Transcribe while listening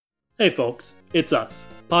Hey folks, it's us,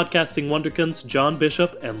 podcasting wonderkins John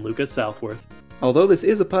Bishop and Lucas Southworth. Although this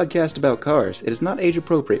is a podcast about cars, it is not age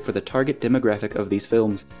appropriate for the target demographic of these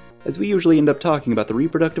films, as we usually end up talking about the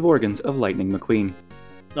reproductive organs of Lightning McQueen.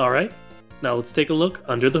 Alright, now let's take a look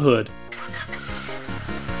under the hood.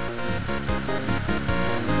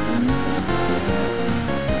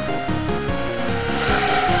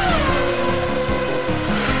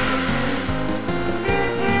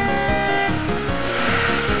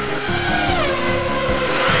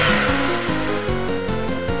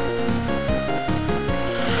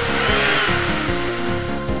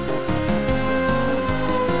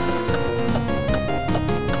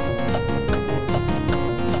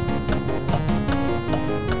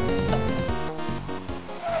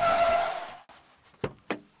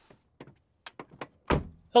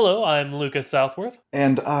 Hello, I'm Lucas Southworth.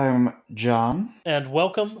 And I'm John. And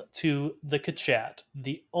welcome to The Chat,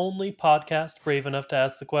 the only podcast brave enough to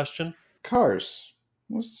ask the question, Cars.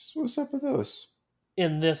 What's up with those?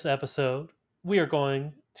 In this episode, we are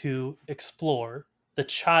going to explore the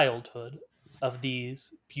childhood of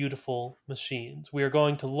these beautiful machines. We are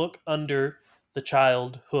going to look under the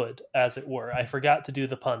childhood, as it were. I forgot to do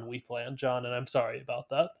the pun we planned, John, and I'm sorry about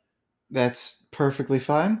that. That's perfectly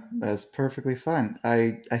fine.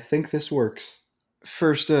 I think this works.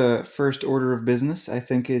 First order of business, I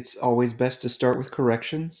think it's always best to start with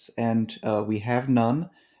corrections, and we have none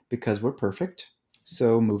because we're perfect.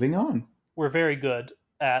 So moving on. We're very good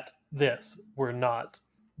at this. We're not,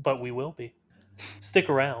 but we will be. Stick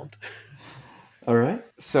around. All right.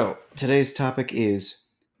 So today's topic is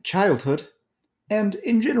childhood and,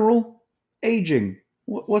 in general, aging.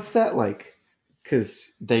 What's that like?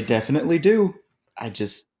 Because they definitely do. I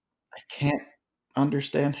can't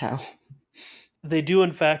understand how. They do,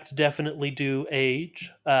 in fact, definitely do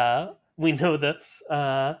age. We know this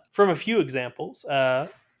from a few examples.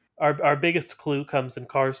 Our biggest clue comes in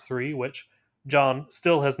Cars 3, which John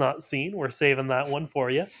still has not seen. We're saving that one for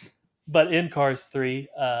you. But in Cars 3,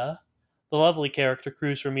 the lovely character,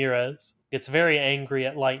 Cruz Ramirez, gets very angry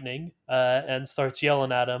at Lightning and starts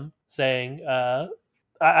yelling at him, saying,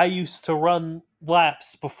 I used to run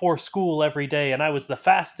laps before school every day, and I was the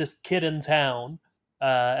fastest kid in town.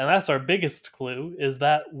 And that's our biggest clue, is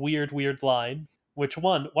that weird line. Which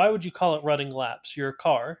one? Why would you call it running laps? You're a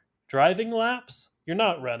car. Driving laps? You're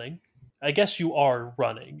not running. I guess you are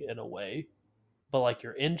running in a way. But like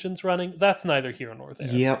your engine's running? That's neither here nor there.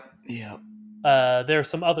 Yep. There are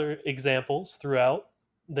some other examples throughout.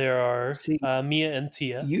 There are Mia and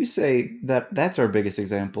Tia. You say that that's our biggest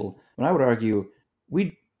example, and I would argue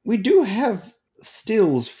we do have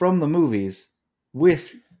stills from the movies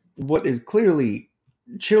with what is clearly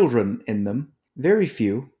children in them. Very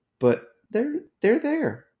few, but they're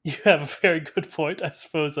there. You have a very good point. I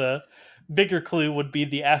suppose a bigger clue would be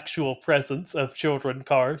the actual presence of children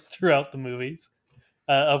cars throughout the movies,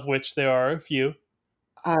 of which there are a few.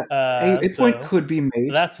 A point could be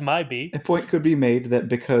made. That's my beat. A point could be made that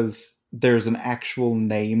because there's an actual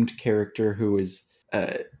named character who is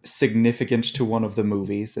significant to one of the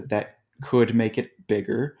movies, that could make it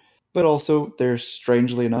bigger. But also, there,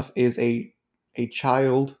 strangely enough, is a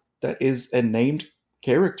child that is a named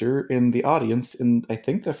character in the audience in, I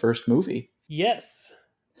think, the first movie. Yes.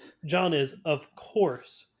 John is, of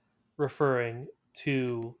course, referring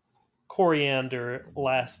to Coriander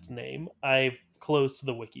last name. I've closed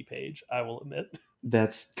the wiki page, I will admit.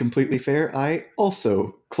 That's completely fair. I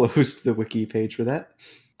also closed the wiki page for that.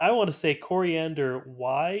 I want to say Coriander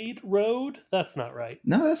Wide Road? That's not right.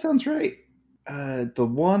 No, that sounds right. The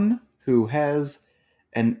one who has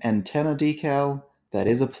an antenna decal that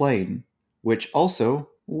is a plane, which also,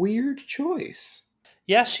 weird choice.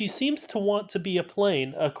 Yeah, she seems to want to be a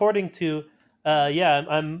plane. According to,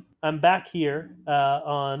 I'm back here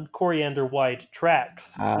on Coriander Wide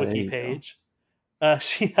Tracks wiki page.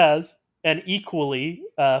 She has an equally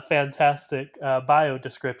fantastic bio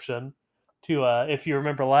description. If you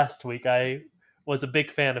remember last week, I was a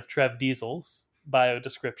big fan of Trev Diesel's bio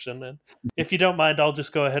description, and if you don't mind, I'll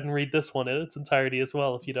just go ahead and read this one in its entirety as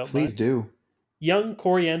well, if you don't mind. Please do. Young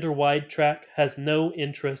Coriander Wide Track has no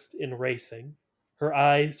interest in racing. Her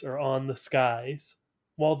eyes are on the skies.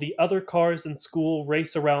 While the other cars in school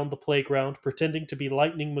race around the playground pretending to be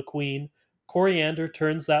Lightning McQueen, Coriander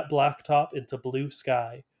turns that blacktop into blue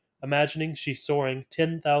sky, imagining she's soaring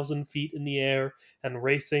 10,000 feet in the air and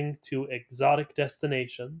racing to exotic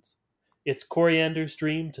destinations. It's Coriander's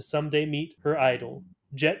dream to someday meet her idol,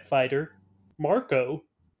 jet fighter Marco.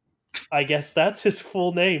 I guess that's his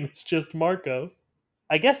full name. It's just Marco.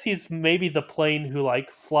 I guess he's maybe the plane who,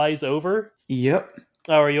 like, flies over. Yep.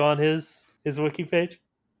 Oh, are you on his wiki page?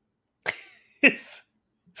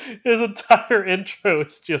 His entire intro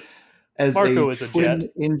is just As a Marco is a jet.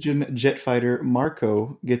 twin-engine jet fighter,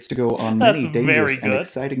 Marco gets to go on That's many very dangerous and good.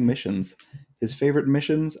 exciting missions. His favorite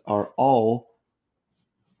missions are all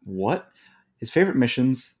what? His favorite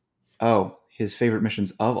missions? Oh, his favorite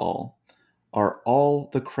missions of all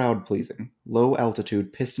the crowd pleasing, low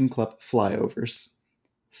altitude piston cup flyovers.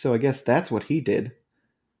 So I guess that's what he did.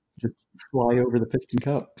 Just fly over the piston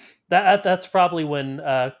cup. That's probably when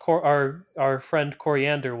our friend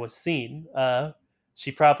Coriander was seen.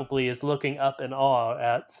 She probably is looking up in awe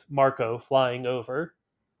at Marco flying over.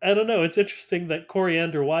 I don't know. It's interesting that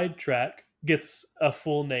Coriander Wide Track gets a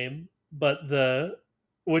full name, but the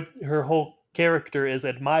what her whole character is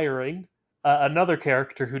admiring another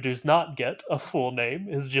character who does not get a full name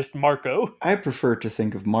is just Marco. I prefer to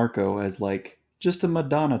think of Marco as like just a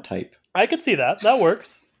Madonna type. I could see that. That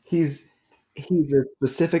works. He's he's a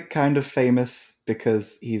specific kind of famous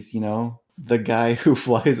because he's, the guy who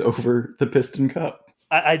flies over the piston cup.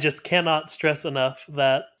 I just cannot stress enough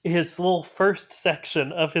that his little first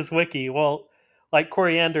section of his wiki, well, like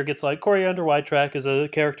Coriander gets like Coriander White Track is a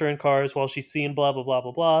character in Cars while she's seeing blah blah blah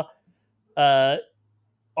blah blah. Uh,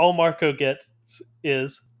 all Marco gets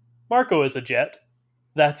is Marco is a jet.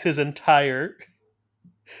 That's his entire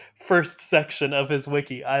first section of his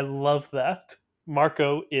wiki. I love that.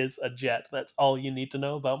 Marco is a jet. That's all you need to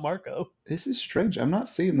know about Marco. This is strange. I'm not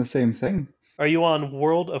seeing the same thing. Are you on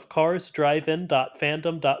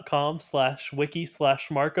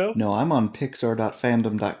worldofcarsdrivein.fandom.com/wiki/Marco? No, I'm on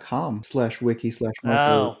pixar.fandom.com/wiki/Marco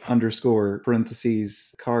Oh, underscore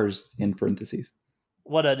parentheses cars in parentheses.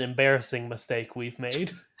 what an embarrassing mistake we've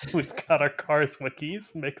made. We've got our Cars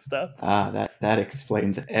wikis mixed up. Ah, that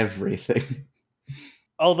explains everything.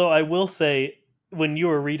 Although I will say, when you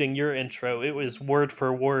were reading your intro, it was word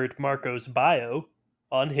for word Marco's bio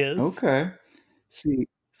on his. Okay. See,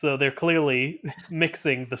 So they're clearly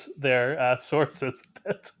mixing their sources a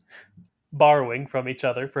bit, borrowing from each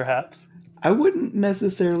other, perhaps. I wouldn't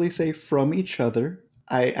necessarily say from each other.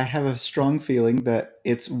 I have a strong feeling that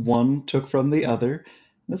it's one took from the other.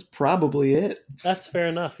 That's probably it. That's fair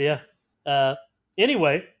enough, yeah. Uh,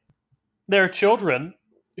 anyway, there are children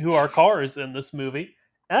who are cars in this movie.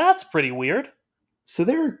 That's pretty weird. So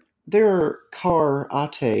there are car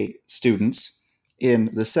ate students in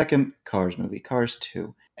the second Cars movie, Cars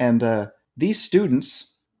 2. And these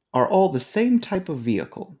students are all the same type of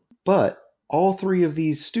vehicle, but all three of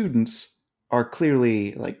these students are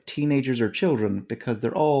clearly like teenagers or children because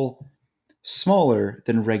they're all smaller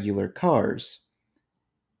than regular cars.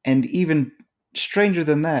 And even stranger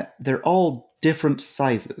than that, they're all different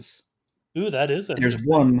sizes. Ooh, that is There's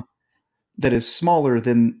interesting. one that is smaller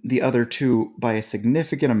than the other two by a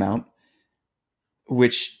significant amount,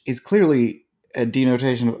 which is clearly a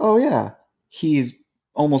denotation of, oh yeah, he's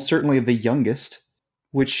almost certainly the youngest,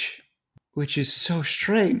 which which is so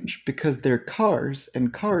strange because they're cars,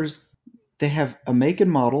 and cars, they have a make and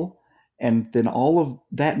model, and then all of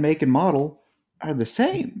that make and model are the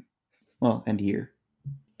same. Well, and year.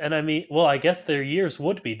 And I mean, well, I guess their years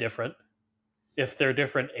would be different if they're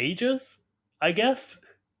different ages, I guess.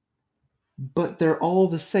 But they're all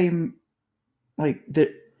the same, like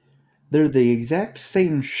they're the exact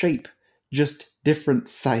same shape, just different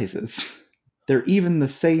sizes. They're even the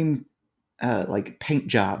same like paint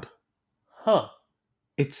job. Huh.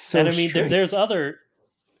 It's And so I mean, strange. there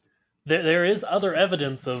is other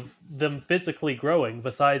evidence of them physically growing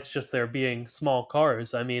besides just there being small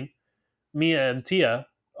cars. I mean, Mia and Tia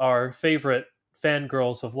are favorite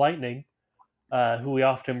fangirls of Lightning, who we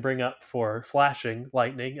often bring up for flashing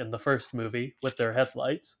lightning in the first movie with their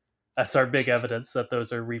headlights. That's our big evidence that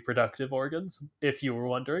those are reproductive organs, if you were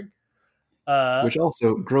wondering. Uh, Which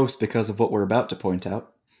also gross because of what we're about to point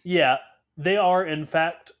out. yeah, they are in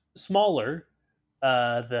fact smaller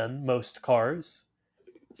than most cars.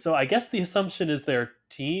 So I guess the assumption is they're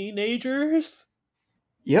teenagers.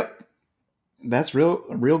 Yep, that's real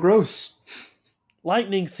gross.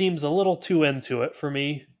 Lightning seems a little too into it for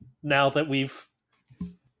me now that we've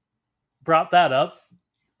brought that up.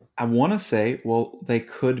 I want to say, well, they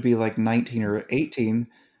could be like 19 or 18,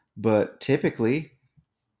 but typically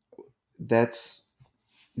that's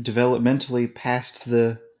developmentally past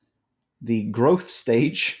the growth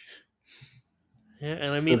stage, Yeah,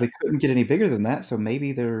 and I so mean, they couldn't get any bigger than that. So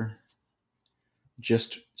maybe they're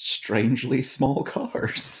just strangely small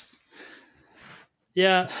cars.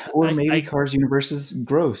 yeah, Or maybe I Cars universe is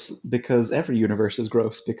gross because every universe is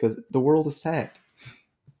gross because the world is sad.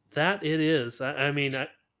 that it is. I mean,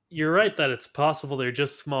 you're right that it's possible they're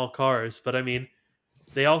just small cars, but I mean,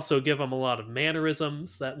 they also give them a lot of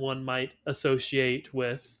mannerisms that one might associate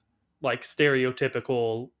with like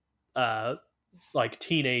stereotypical uh, like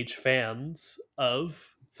teenage fans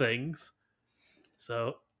of things.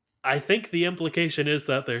 So I think the implication is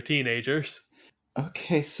that they're teenagers.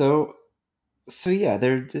 Okay, so yeah,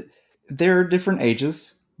 there are different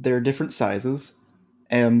ages, there are different sizes,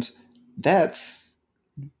 and that's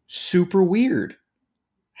super weird.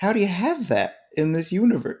 How do you have that in this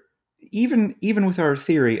universe? Even with our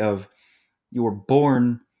theory of you were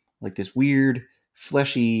born like this weird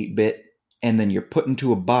fleshy bit, and then you're put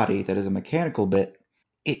into a body that is a mechanical bit,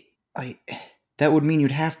 it I that would mean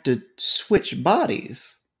you'd have to switch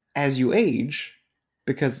bodies as you age,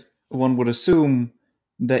 because one would assume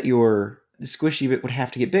that your squishy bit would have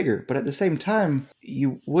to get bigger, but at the same time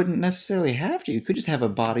you wouldn't necessarily have to. You could just have a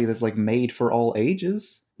body that's like made for all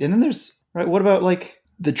ages. And then there's, right, what about like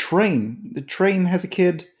the train has a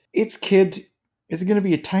kid, its kid is it going to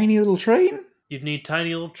be a tiny little train? You'd need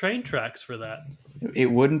tiny little train tracks for that.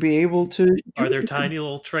 It wouldn't be able to do Are there anything. tiny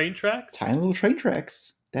little train tracks? Tiny little train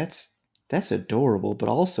tracks. That's adorable, but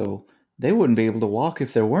also they wouldn't be able to walk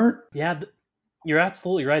if there weren't. Yeah, you're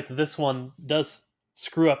absolutely right that this one does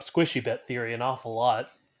screw up squishy bit theory an awful lot.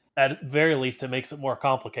 At very least, it makes it more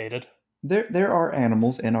complicated. There are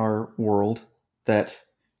animals in our world that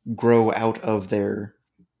grow out of their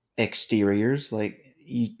exteriors, like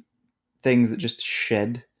things that just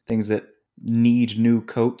shed, things that need new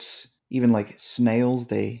coats. Even like snails,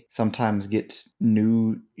 they sometimes get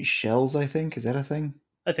new shells, I think. Is that a thing?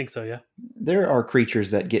 I think so, yeah. There are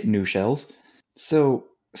creatures that get new shells. So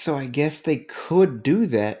I guess they could do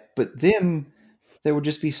that, but then there would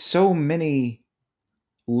just be so many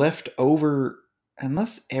left over,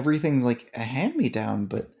 unless everything's like a hand me down,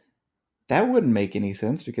 but that wouldn't make any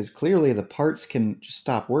sense because clearly the parts can just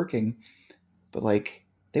stop working. But like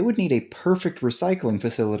they would need a perfect recycling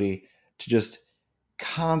facility to just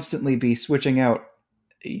constantly be switching out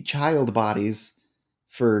child bodies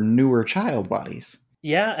for newer child bodies.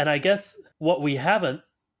 Yeah, and I guess what we haven't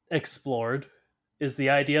explored is the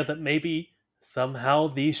idea that maybe somehow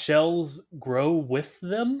these shells grow with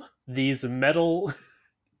them. These metal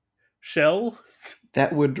shells.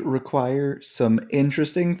 That would require some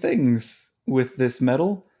interesting things with this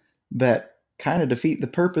metal that kind of defeat the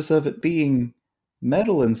purpose of it being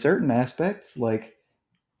metal in certain aspects. Like,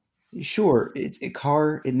 sure, it's a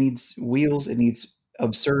car, it needs wheels, it needs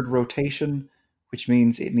absurd rotation, which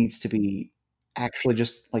means it needs to be actually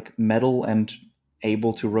just like metal and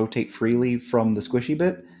able to rotate freely from the squishy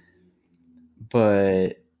bit.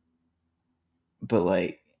 But, but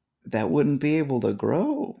like, that wouldn't be able to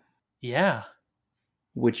grow. Yeah.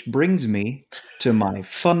 Which brings me to my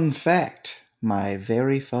fun fact, my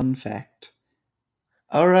very fun fact.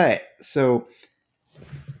 All right, so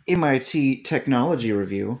MIT Technology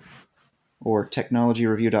Review, or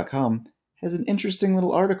technologyreview.com, has an interesting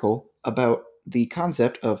little article about the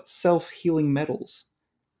concept of self-healing metals.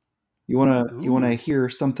 You wanna Ooh. hear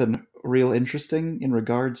something real interesting in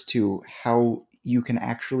regards to how you can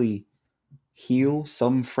actually heal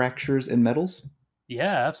some fractures in metals?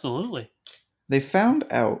 Yeah, absolutely. They found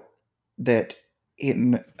out that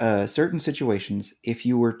in certain situations, if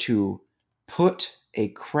you were to put a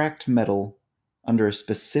cracked metal under a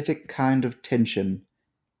specific kind of tension,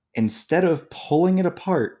 instead of pulling it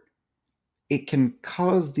apart, it can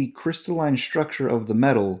cause the crystalline structure of the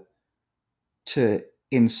metal to,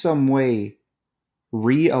 in some way,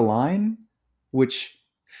 realign, which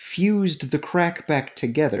fused the crack back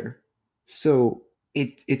together. So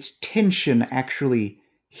its tension actually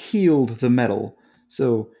healed the metal.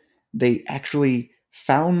 So they actually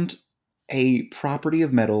found a property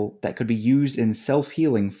of metal that could be used in self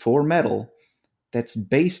healing for metal that's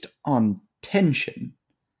based on tension,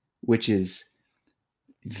 which is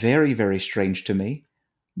very, very strange to me,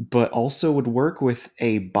 but also would work with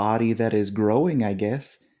a body that is growing, I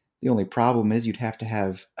guess. The only problem is you'd have to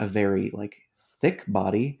have a very like thick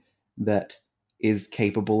body that is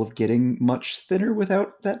capable of getting much thinner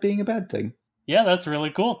without that being a bad thing. Yeah, that's really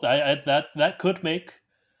cool. That could make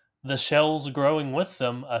the shells growing with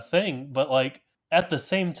them a thing, but like at the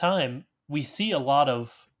same time, we see a lot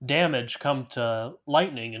of damage come to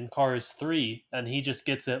Lightning in Cars 3 and he just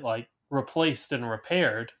gets it like replaced and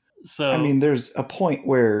repaired. I So, mean, there's a point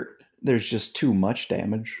where there's just too much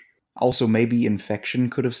damage. Also, maybe infection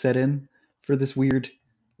could have set in for this weird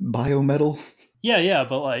biometal. yeah,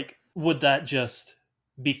 but like would that just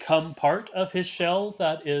become part of his shell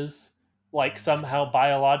that is like somehow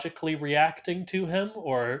biologically reacting to him,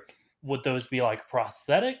 or would those be like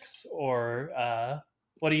prosthetics, or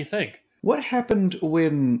what do you think? What happened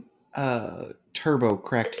when Turbo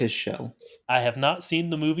cracked his shell? I have not seen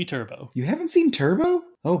the movie Turbo. You haven't seen Turbo?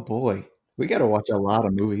 Oh boy, we gotta watch a lot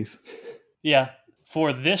of movies. Yeah,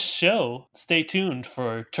 for this show, stay tuned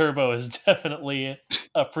for Turbo is definitely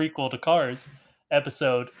a prequel to Cars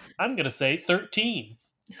episode. I'm going to say 13.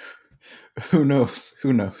 Who knows?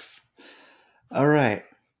 Who knows? All right.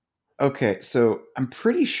 Okay, so I'm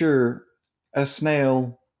pretty sure a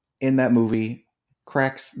snail in that movie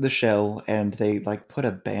cracks the shell and they like put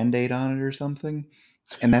a band-aid on it or something.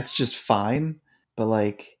 And that's just fine. But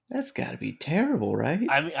like that's got to be terrible, right?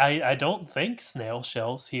 I mean, I don't think snail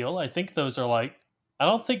shells heal. I think those are like, I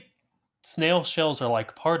don't think snail shells are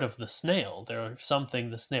like part of the snail. They're something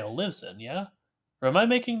the snail lives in, yeah? Or am I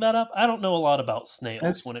making that up? I don't know a lot about snails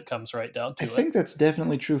when That's it comes right down I to it. think that's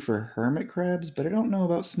definitely true for hermit crabs, but I don't know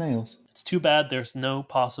about snails. It's too bad there's no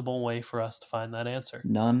possible way for us to find that answer.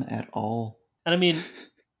 None at all. And I mean,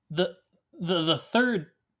 the the third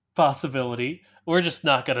possibility, we're just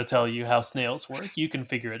not going to tell you how snails work. You can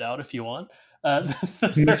figure it out if you want. The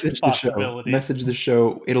third Message the show. possibility, Message the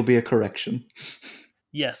show. It'll be a correction.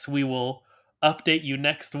 yes, we will update you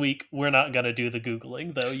next week. We're not going to do the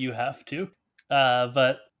Googling, though. You have to.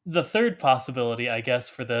 But the third possibility, I guess,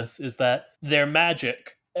 for this is that they're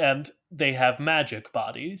magic and they have magic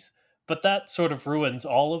bodies. But that sort of ruins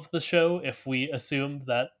all of the show if we assume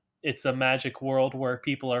that it's a magic world where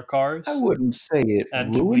people are I cars wouldn't say it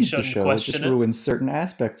and we ruins the shouldn't show. It just question it. ruins certain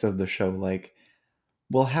aspects of the show. Like,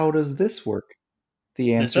 well, how does this work?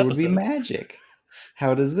 The This answer would be episode. magic.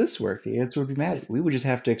 How does this work? The answer would be magic. We would just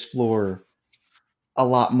have to explore a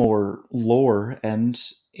lot more lore and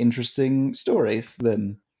interesting stories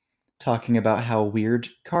than talking about how weird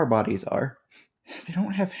car bodies are. They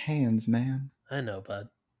don't have hands, man. I know, bud.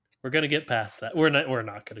 We're gonna get past that. We're not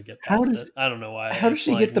gonna get How past does it. I don't know why I how does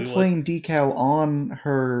she implied get the we would. plane decal on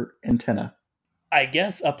her antenna? I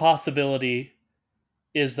guess a possibility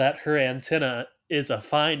is that her antenna is a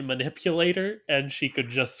fine manipulator and she could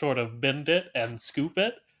just sort of bend it and scoop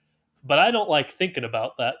it. But I don't like thinking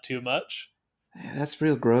about that too much. That's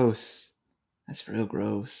real gross. That's real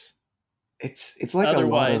gross. It's like a lot of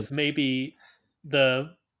Otherwise, maybe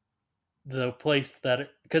the the place that,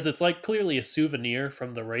 because it's like clearly a souvenir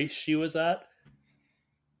from the race she was at.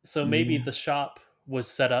 So maybe yeah. the shop was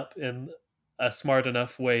set up in a smart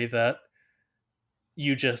enough way that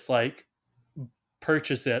you just like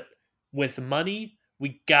purchase it with money.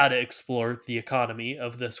 We gotta explore the economy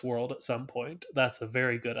of this world at some point. That's a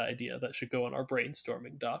very good idea. That should go on our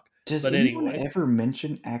brainstorming doc. Does But anyone anyway, ever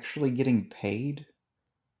mention actually getting paid?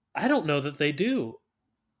 I don't know that they do.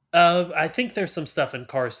 I think there's some stuff in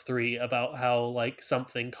Cars 3 about how like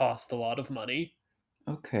something cost a lot of money.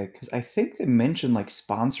 Okay, because I think they mentioned like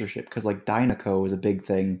sponsorship because like Dynaco is a big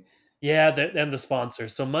thing. Yeah, and the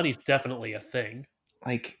sponsors. So money's definitely a thing.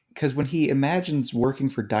 Like, because when he imagines working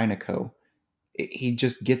for Dynaco, he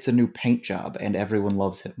just gets a new paint job and everyone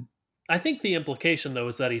loves him. I think the implication though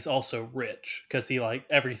is that he's also rich because he like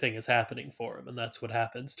everything is happening for him, and that's what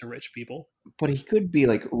happens to rich people. But he could be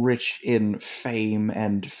like rich in fame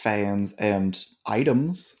and fans and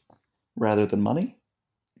items rather than money.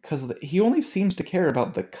 Because he only seems to care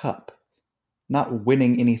about the cup, not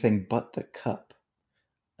winning anything but the cup.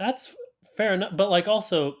 That's fair enough, but like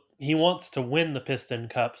also he wants to win the Piston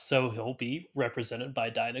Cup, so he'll be represented by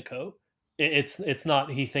Dynaco. It's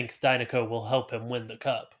not he thinks Dynaco will help him win the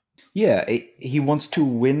cup Yeah, he wants to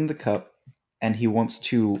win the cup and he wants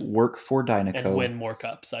to work for and Dynaco, win more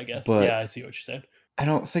cups. I guess. Yeah, but I see what you're saying. I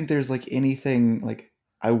don't think there's like anything like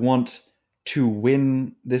I want to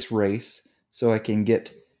win this race so I can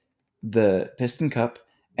get the Piston Cup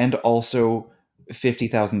and also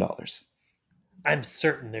 $50,000 I'm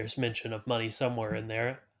certain there's mention of money somewhere in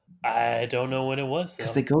there. I don't know when it was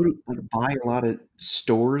because though. they go to like buy a lot of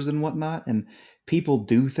stores and whatnot, and people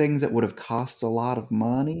do things that would have cost a lot of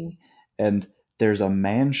money. And there's a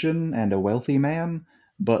mansion and a wealthy man,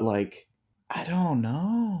 but like I don't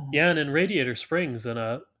know. Yeah, and in Radiator Springs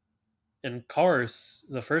and in Cars,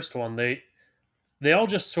 the first one, they all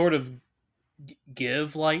just sort of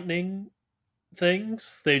give lightning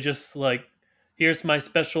things. They just like, here's my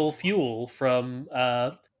special fuel from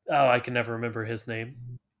oh, I can never remember his name.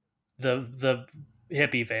 The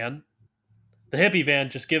hippie van. The hippie van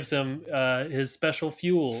just gives him his special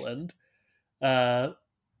fuel, and uh,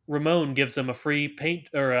 Ramon gives him a free paint,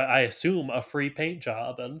 or I assume a free paint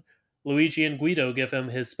job, and Luigi and Guido give him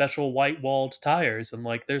his special white walled tires, and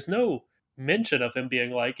like, there's no mention of him being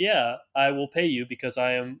like, yeah, I will pay you because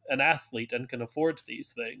I am an athlete and can afford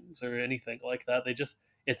these things or anything like that. They just,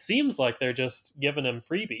 it seems like they're just giving him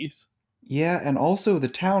freebies. Yeah, and also the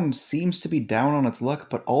town seems to be down on its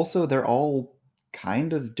luck, but also they're all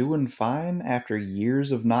kind of doing fine after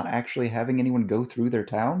years of not actually having anyone go through their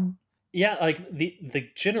town. Yeah, like the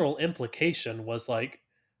general implication was like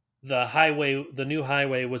the new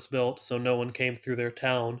highway was built so no one came through their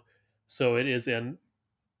town, so it is in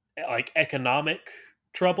like economic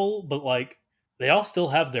trouble, but like they all still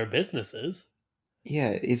have their businesses.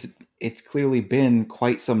 Yeah, it's clearly been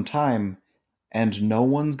quite some time, and no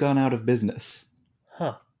one's gone out of business.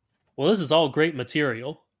 Huh. Well, this is all great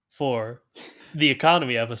material for the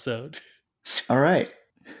economy episode. All right.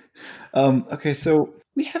 Okay, so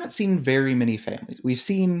we haven't seen very many families. We've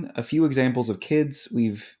seen a few examples of kids.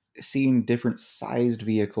 We've seen different sized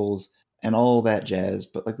vehicles and all that jazz,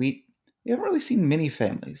 but like we haven't really seen many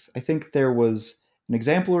families. I think there was an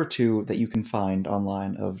example or two that you can find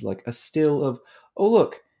online of like a still of, oh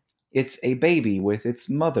look, it's a baby with its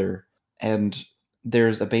mother, and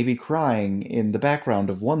there's a baby crying in the background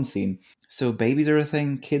of one scene. So babies are a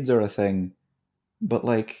thing, kids are a thing, but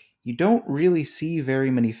like you don't really see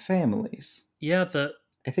very many families. Yeah, the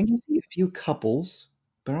I think you see a few couples,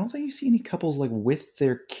 but I don't think you see any couples like with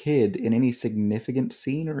their kid in any significant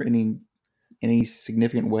scene or any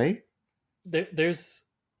significant way. there's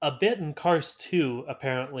a bit in Cars 2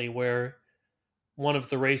 apparently where one of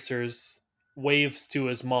the racers waves to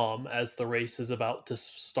his mom as the race is about to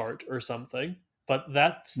start or something. But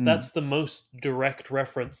Hmm. that's the most direct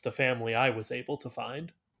reference to family I was able to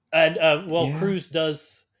find. And well, Yeah. Cruz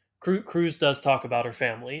does talk about her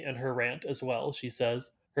family and her rant as well. She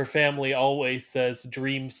says her family always says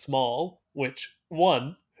dream small, which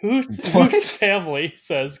one whose What? family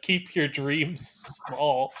says keep your dreams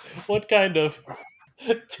small? What kind of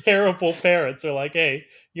terrible parents are like, hey,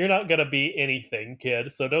 you're not gonna be anything,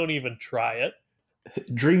 kid, so don't even try it.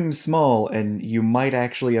 Dream small, and you might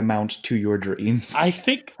actually amount to your I dreams.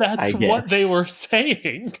 think I that's what they guess. were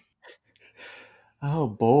saying. Oh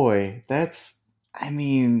boy, I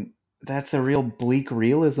mean, that's a real bleak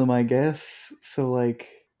realism, I guess. So,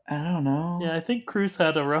 like, I don't Yeah, know. I think Cruz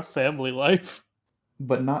had a rough family life.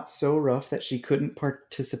 But not so rough that she couldn't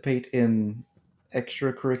participate in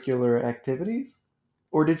extracurricular activities?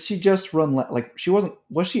 Or did she just run, like, she wasn't,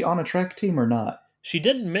 was she on a track team or not? She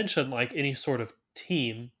didn't mention like any sort of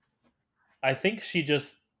team. I think she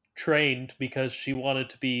just trained because she wanted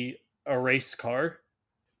to be a race car.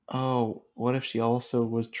 Oh, what if she also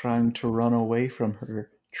was trying to run away from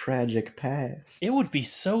her tragic It past? would be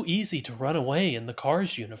so easy to run away in the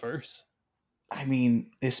Cars universe. I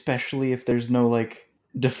mean, especially if there's no, like,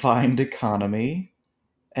 defined economy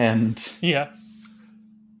and Yeah.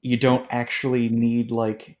 you don't actually need,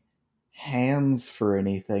 like, hands for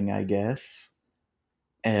anything, I guess.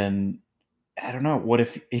 And I don't know, what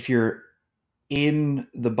if you're in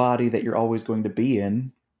the body that you're always going to be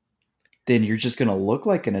in, then you're just going to look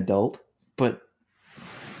like an adult. But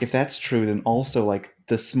if that's true, then also like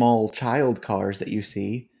the small child cars that you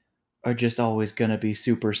see are just always going to be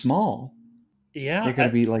super small. Yeah, They're going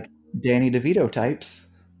to be like Danny DeVito types.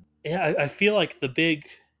 I feel like the big,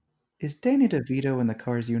 Is Danny DeVito in the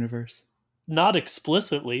Cars universe? not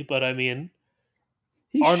explicitly, but I mean,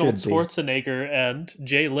 He Arnold should be. Schwarzenegger and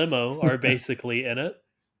Jay Limo are basically in it.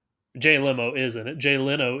 Jay Limo is in it. Jay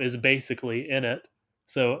Leno is basically in it.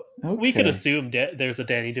 So we could Okay. assume there's a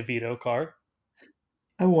Danny DeVito car.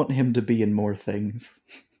 I want him to be in more things.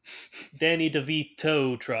 Danny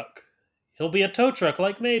DeVito truck. He'll be a tow truck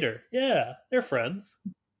like Mater. Yeah, they're friends.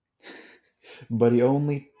 But he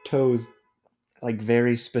only tows like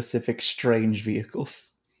very specific strange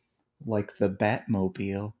vehicles. Like the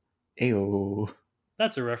Batmobile. Ayo.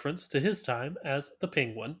 That's a reference to his time as the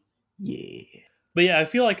Penguin. Yeah. But yeah, I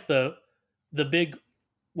feel like the big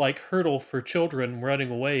like hurdle for children running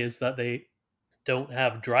away is that they don't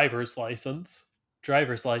have driver's licenses,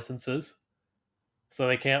 so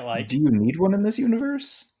they can't Do like. you need one in this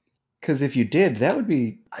universe? Because if you did, that would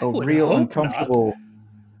be I a would real hope not. uncomfortable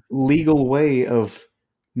legal way of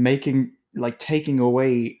making, like, taking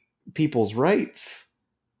away people's rights.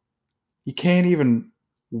 You can't even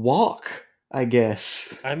walk, I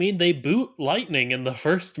guess. I mean, they boot Lightning in the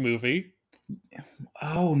first movie.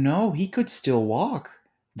 Oh no, he could still walk.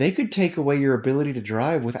 They could take away your ability to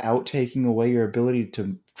drive without taking away your ability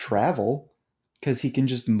to travel because he can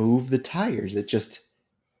just move the tires. It just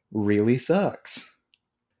really sucks.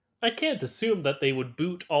 I can't assume that they would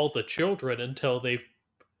boot all the children until they've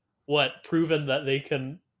what proven that they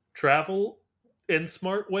can travel in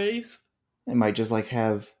smart ways. It might just like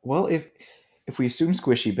have, well, if we assume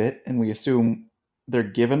squishy bit and we assume they're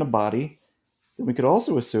given a body, then we could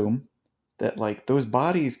also assume that like those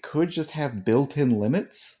bodies could just have built-in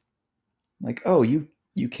limits. Like, oh, you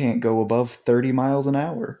can't go above 30 miles an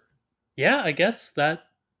hour, Yeah, I guess that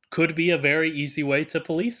could be a very easy way to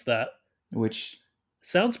police that. which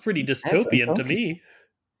Sounds pretty that's dystopian to uncomfortable. me.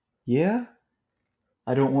 Yeah,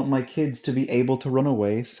 I don't want my kids to be able to run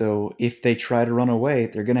away, so if they try to run away,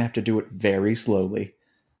 they're going to have to do it very slowly.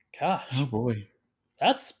 Oh Gosh, boy.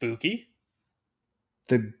 that's spooky.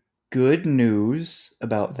 The good news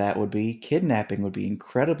about that would be kidnapping would be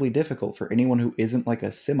incredibly difficult for anyone who isn't like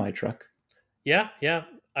a semi truck. Yeah, yeah.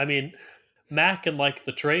 I mean, Mac and like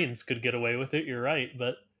the trains could get away with it. You're right,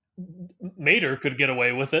 but Mater could get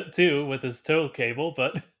away with it too with his tow cable.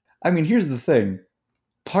 But I mean, here's the thing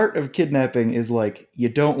part of kidnapping is like you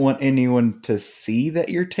don't want anyone to see that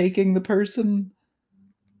you're taking the person.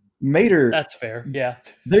 Mater, that's fair. Yeah,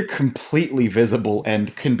 they're completely visible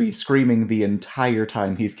and can be screaming the entire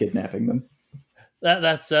time he's kidnapping them.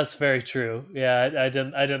 that's very true. Yeah, I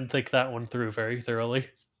didn't think that one through very thoroughly.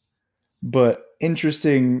 But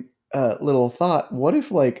interesting little thought. What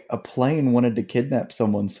if like a plane wanted to kidnap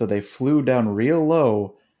someone, so they flew down real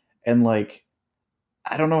low, and like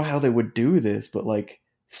I don't know how they would do this, but like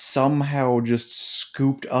somehow just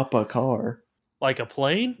scooped up a car. Like a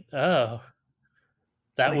plane? Oh,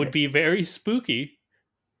 that would Like be very spooky.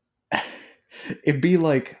 it'd be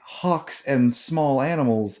like hawks and small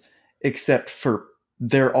animals, except for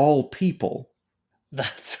they're all people.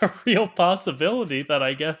 That's a real possibility that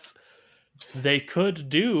I guess they could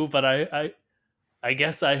do, but I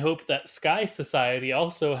guess I hope that Sky Society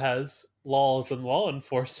also has laws and law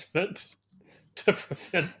enforcement to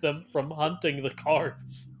prevent them from hunting the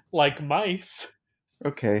cars like mice.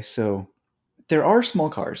 Okay, so there are small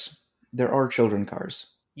cars, there are children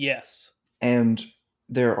cars, Yes. and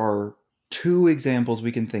there are two examples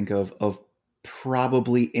we can think of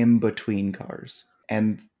probably in between cars.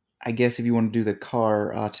 And I guess if you want to do the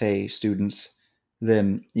car ate students,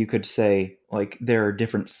 then you could say like there are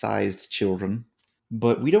different sized children,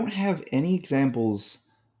 but we don't have any examples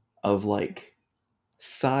of like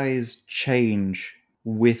size change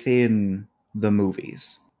within the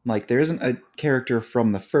movies. Like there isn't a character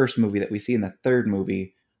from the first movie that we see in the third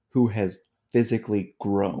movie who has physically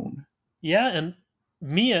grown. Yeah, and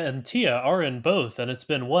Mia and Tia are in both, and it's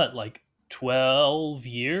been what, like 12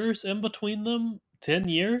 years in between them? 10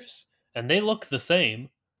 years? And they look the same.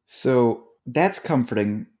 So that's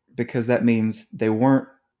comforting because that means they weren't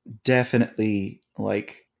definitely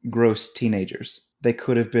like gross teenagers. They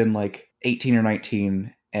could have been like 18 or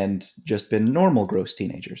 19 and just been normal gross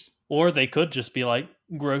teenagers. Or they could just be like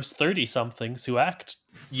gross 30 somethings who act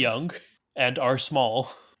young and are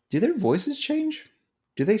small. Do their voices change?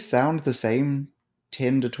 Do they sound the same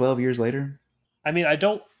 10 to 12 years later? I mean, I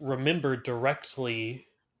don't remember directly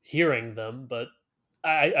hearing them, but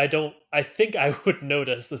I don't. I think I would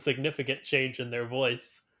notice a significant change in their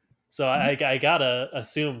voice. So I gotta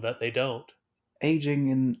assume that they don't.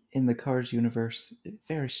 Aging in the Cars universe,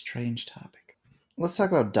 very strange topic. Let's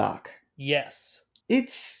talk about Doc. Yes.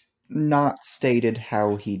 It's not stated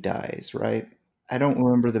how he dies, right? I don't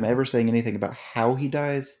remember them ever saying anything about how he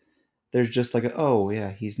dies. There's just like, oh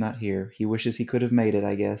yeah, he's not here. He wishes he could have made it,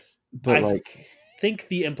 I guess. But I like, think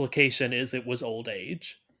the implication is it was old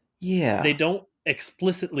age. They yeah. don't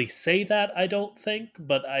explicitly say that, I don't think,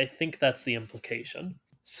 but I think that's the implication.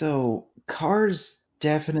 So cars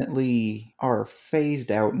definitely are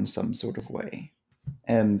phased out in some sort of way.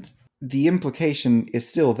 And the implication is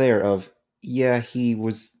still there of, yeah, he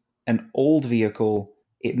was an old vehicle.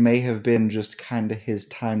 It may have been just kind of his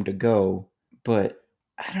time to go, but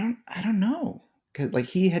I don't know. Cuz like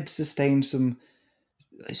he had sustained some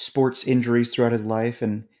sports injuries throughout his life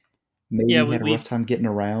and Yeah, maybe had a rough time getting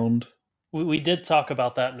around. we did talk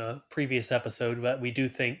about that in a previous episode, but we do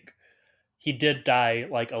think he did die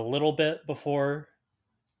like a little bit before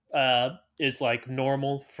is like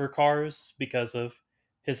normal for cars because of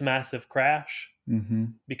his massive crash.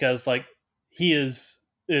 Mhm. Because like he is,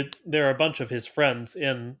 there are a bunch of his friends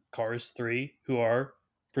in Cars 3 who are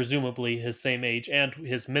presumably his same age, and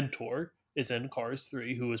his mentor is in Cars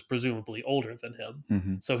 3 who is presumably older than him.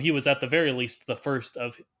 Mhm. So he was at the very least the first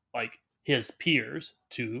of like his peers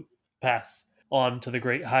to pass on to the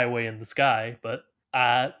great highway in the sky. But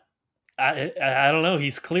uh, I don't know.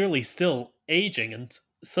 He's clearly still aging, and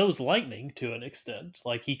so's Lightning to an extent.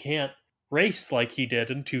 Like he can't race like he did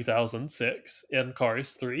in 2006 in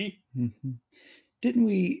Cars 3. Mhm. Didn't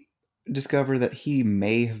we discover that he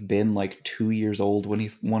may have been like 2 years old when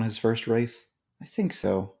he won his first race? I think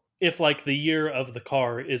so. If like the year of the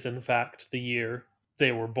car is in fact the year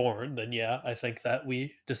they were born, then yeah, I think that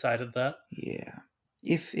we decided that. Yeah.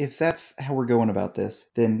 If that's how we're going about this,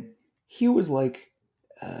 then he was like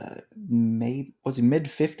maybe was he mid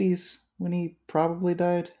 50s when he probably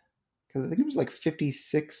died? Cuz I think it was like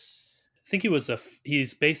 56, I think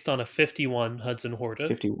he's based on a 51 Hudson Hornet.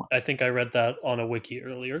 51. I think I read that on a wiki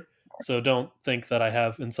earlier. So don't think that I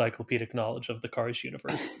have encyclopedic knowledge of the Cars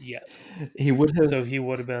universe yet. He would have So he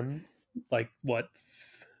would have been like what?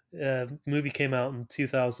 Movie came out in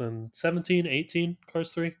 2017, 18.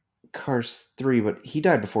 Cars 3. Cars 3, but he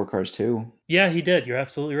died before Cars 2. Yeah, he did. You're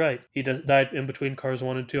absolutely right. He died in between Cars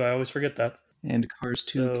 1 and 2. I always forget that. And Cars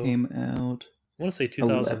 2 So came out I want to say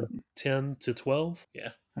 11. 2010 to 12. Yeah.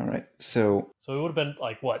 All right. So So it would have been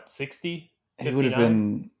like what, 60, he would have 59?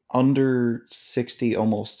 been under 60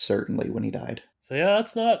 almost certainly when he died. So yeah,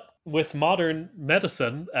 that's not with modern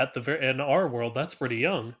medicine at the in our world. That's pretty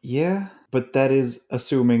young. Yeah, but that is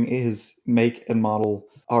assuming his make and model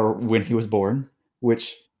are when he was born,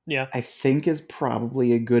 which Yeah. I think is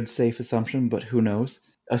probably a good safe assumption, but who knows?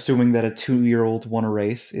 Assuming that a 2-year-old won a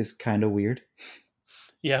race is kind of weird.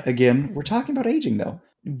 Yeah. Again, we're talking about aging though.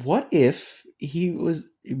 What if he was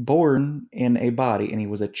born in a body and he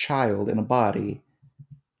was a child in a body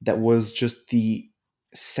that was just the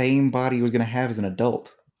same body he was going to have as an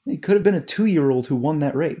adult? He could have been a 2-year-old who won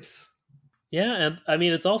that race. Yeah, and I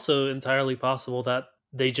mean it's also entirely possible that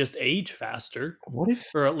they just age faster, What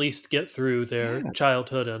if or at least get through their yeah,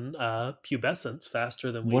 childhood and pubescence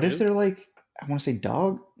faster than we what if do. they're like I want to say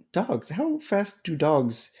dogs. How fast do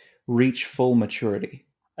dogs reach full maturity?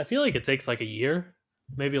 I feel like it takes like a year,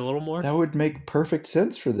 maybe a little That more. would make perfect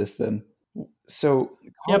sense for this then. So,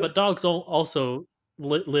 Yeah, but dogs also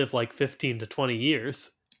live like 15 to 20 years.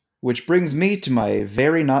 which brings me to my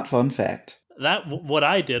very not fun fact. That what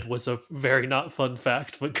I did was a very not fun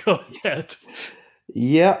fact, but go ahead.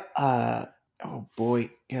 Yeah. Oh boy,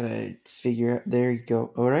 gotta figure out. There you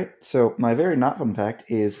go. All right. So my very not fun fact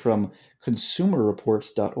is from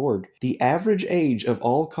consumerreports.org. The average age of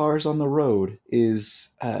all cars on the road is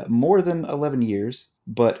more than 11 years,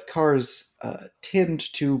 but cars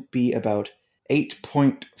tend to be about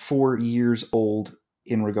 8.4 years old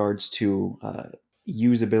in regards to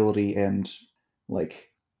usability and like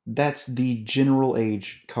that's the general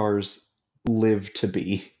age cars live to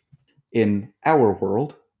be in our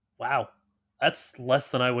world. Wow, that's less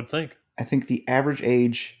than I would think. I think the average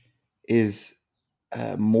age is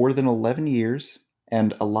more than 11 years,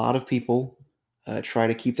 and a lot of people try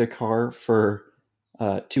to keep their car for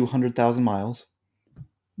 200,000 miles.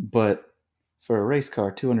 But for a race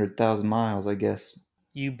car, 200,000 miles, I guess.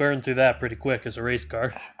 You burn through that pretty quick as a race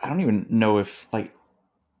car. I don't even know if, like,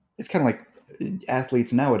 it's kind of like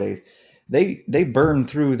athletes nowadays. They burn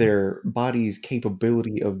through their body's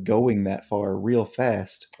capability of going that far real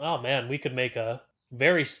fast. Oh man, we could make a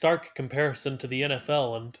very stark comparison to the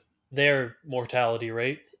NFL and their mortality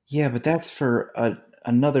rate. Yeah, but that's for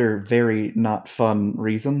another very not fun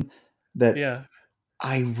reason that Yeah,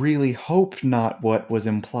 I really hope not what was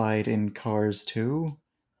implied in Cars 2.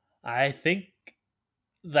 I think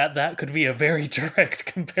that could be a very direct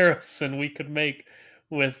comparison we could make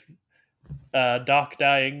with Doc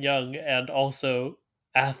dying young and also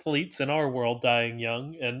athletes in our world dying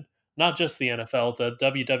young, and not just the NFL. The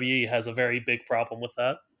WWE has a very big problem with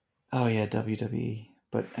that. Oh yeah, WWE.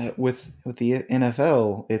 But with the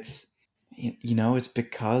NFL, it's it's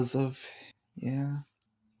because of yeah,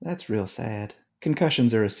 that's real sad.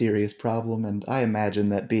 Concussions are a serious problem, and I imagine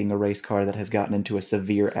that being a race car that has gotten into a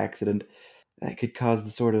severe accident that could cause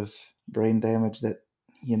the sort of brain damage that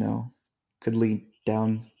you know could lead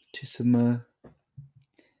down to some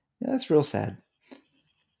yeah, that's real sad.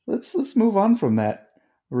 Let's move on from that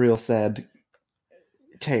real sad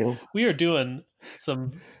tale. We are doing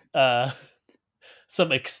some uh,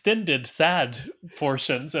 some extended sad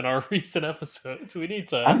portions in our recent episodes. We need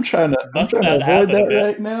to I'm buck trying to that avoid habit a that bit.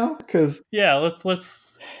 right now because Yeah,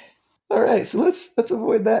 let's. all right, so let's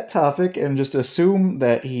avoid that topic and just assume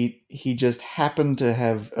that he just happened to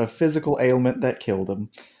have a physical ailment that killed him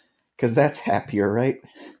because that's happier, right?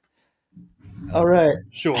 All right.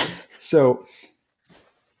 Sure. So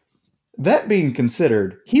that being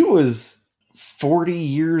considered, he was 40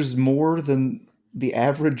 years more than the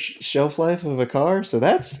average shelf life of a car, so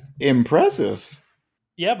that's impressive.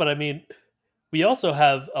 Yeah, but I mean, we also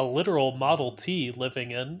have a literal Model T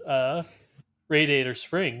living in Radiator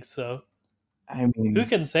Springs, so I who mean,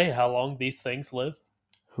 can say how long these things live?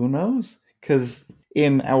 who knows? Because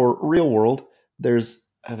in our real world, there's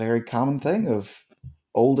a very common thing of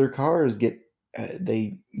older cars get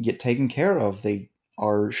they get taken care of. They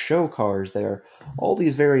are show cars. They are all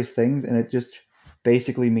these various things, and it just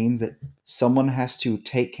basically means that someone has to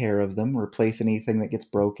take care of them, replace anything that gets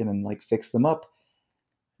broken, and like fix them up.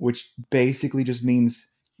 Which basically just means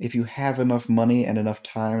if you have enough money and enough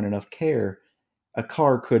time and enough care, a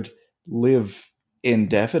car could live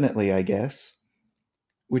indefinitely, I guess.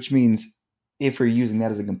 Which means if we're using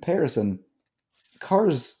that as a comparison,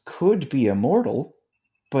 cars could be immortal.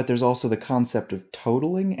 but there's also the concept of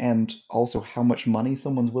totaling and also how much money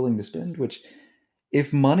someone's willing to spend, which,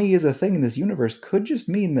 if money is a thing in this universe, could just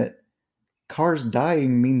mean that cars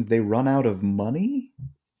dying means they run out of money.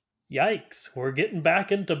 Yikes, we're getting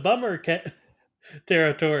back into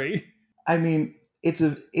territory. I mean,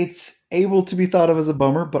 it's able to be thought of as a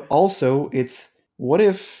bummer, but also it's what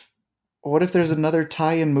if there's another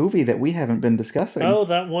tie-in movie that we haven't been discussing? Oh,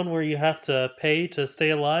 that one where you have to pay to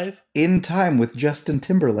stay alive? In Time with Justin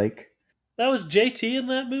Timberlake. That was JT in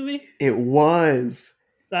that movie? It was.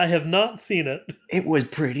 I have not seen it. It was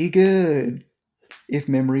pretty good, if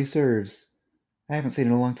memory serves. I haven't seen it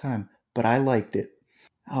in a long time, but I liked it.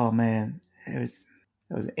 Oh man, that was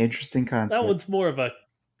an interesting That concept. one's more of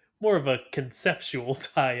a conceptual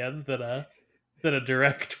tie-in than a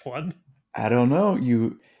direct one. I don't know.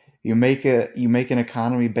 You make an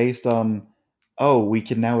economy based on, oh, we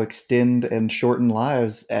can now extend and shorten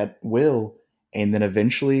lives at will, and then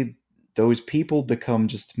eventually those people become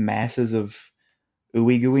just masses of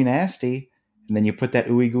ooey gooey nasty, and then you put that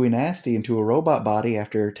ooey gooey nasty into a robot body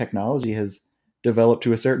after technology has developed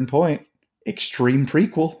to a certain point. Extreme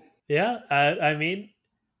prequel. Yeah, I mean,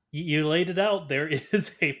 you laid it out. There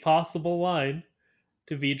is a possible line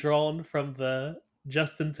to be drawn from the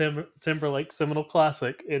Timberlake seminal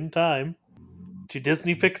classic In Time to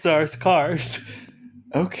Disney Pixar's Cars.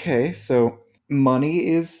 Okay, so money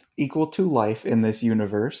is equal to life in this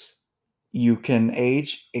universe. You can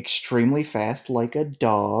age extremely fast like a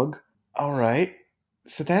dog. All right.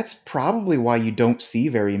 So that's probably why you don't see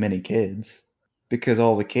very many kids. Because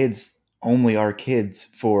all the kids only are kids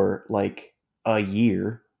for like a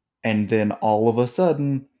year. And then all of a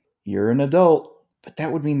sudden, you're an adult. But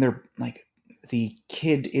that would mean they're like the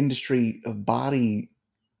kid industry of bodies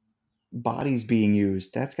being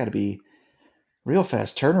used. That's got to be real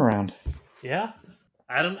fast turnaround. Yeah,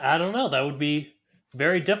 I don't know. That would be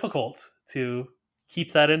very difficult to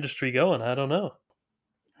keep that industry going. I don't know.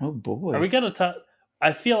 Oh Are we boy. gonna talk?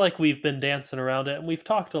 I feel like we've been dancing around it, and we've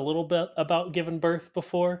talked a little bit about giving birth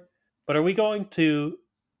before. But are we going to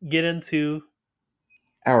get into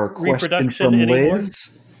Our question reproduction from anymore?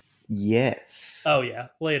 Liz. Yes. Oh yeah,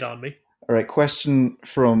 lay it on me. All right, question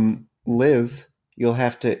from Liz. You'll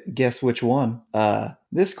have to guess which one.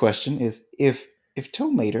 This question is if Toe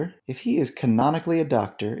Mater, if he is canonically a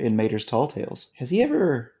doctor in Mater's Tall Tales, has he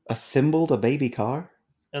ever assembled a baby car?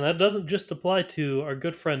 And that doesn't just apply to our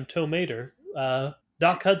good friend Toe Mater.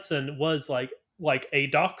 Doc Hudson was like a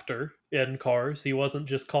doctor in Cars. He wasn't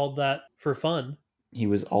just called that for fun. He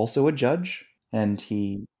was also a judge, and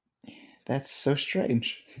he. That's so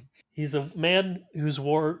strange. He's a man who's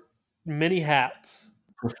wore many hats.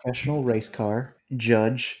 Professional race car,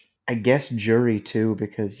 judge, I guess jury too,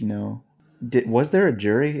 because, was there a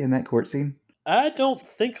jury in that court scene? I don't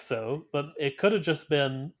think so, but it could have just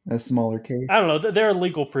been. A smaller case? I don't know. There are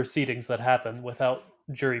legal proceedings that happen without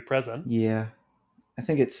jury present. Yeah. I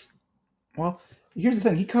think it's well, here's the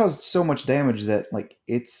thing. He caused so much damage that like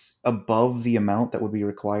it's above the amount that would be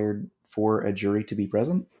required for a jury to be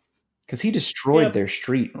present. Because he destroyed Yeah, their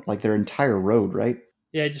street, like their entire road, right?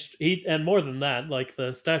 yeah. Just he and more than that, like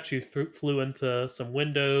the statue flew into some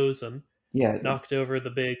windows and Yeah, knocked over the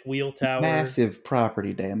big wheel tower. massive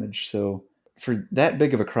property damage. So for that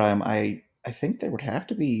big of a crime, I think there would have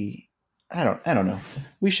to be. I don't know.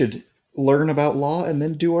 We should learn about law and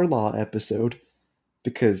then do our law episode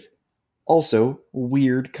because also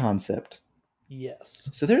weird concept. Yes,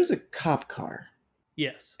 So there's a cop car.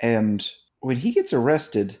 yes. And when he gets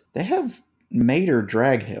arrested, they have Mater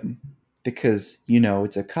drag him because,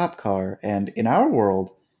 it's a cop car. And in our world,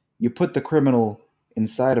 you put the criminal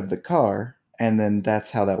inside of the car, and then that's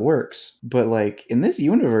how that works. But, like, in this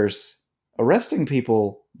universe, arresting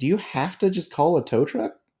people, do you have to just call a tow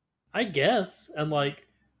truck? I guess, and like,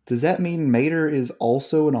 Does that mean Mater is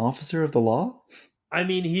also an officer of the law? I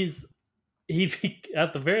mean,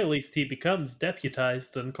 at the very least he becomes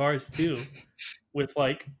deputized in Cars 2 with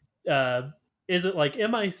like, uh, is it like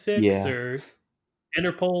MI6 Yeah. or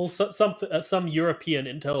Interpol, some European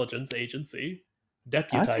intelligence agency I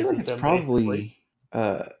feel like deputizes it's him basically. probably.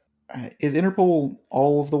 Uh, is Interpol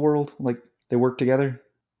all of the world? Like, they work together?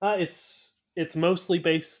 It's mostly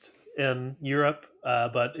based in Europe,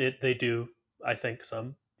 but they do, I think,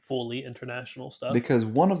 some fully international stuff. Because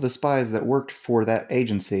one of the spies that worked for that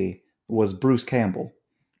agency was Bruce Campbell.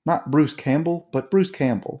 Not Bruce Campbell, but Bruce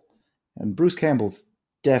Campbell. And Bruce Campbell's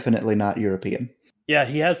definitely not European. Yeah,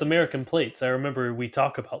 he has American plates. I remember we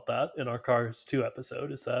talk about that in our Cars 2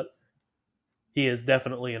 episode. Is that he is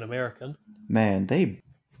definitely an American. Man, they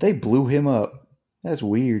blew him up. That's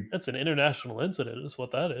weird. That's an international incident, is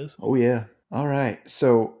what that is. Oh yeah. All right.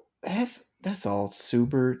 So That's all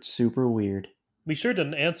super super weird. We sure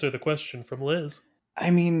didn't answer the question from Liz. I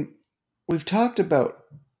mean, we've talked about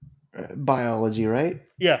biology, right?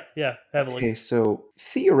 Yeah, yeah, heavily. Okay, so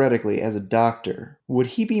theoretically, as a doctor, would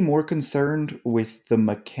he be more concerned with the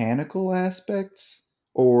mechanical aspects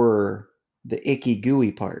or the icky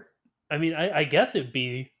gooey part? I mean, I guess it'd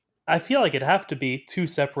be. I feel like it'd have to be two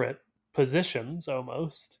separate positions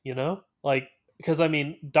almost, you know? Like, because I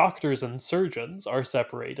mean, doctors and surgeons are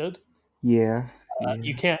separated. Yeah, You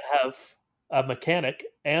yeah. can't have a mechanic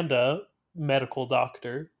and a medical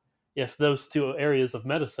doctor if those two areas of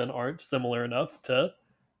medicine aren't similar enough to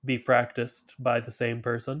be practiced by the same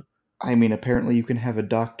person. I mean, apparently you can have a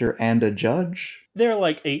doctor and a judge. There are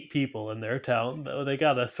like 8 people in their town, though. They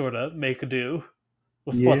gotta sort of make do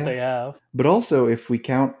with what Yeah. they have. But also, if we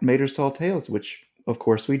count Mater's Tall Tales, which of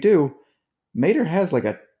course we do, Mater has like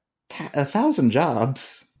a thousand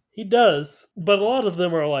jobs. He does, but a lot of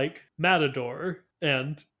them are like Matador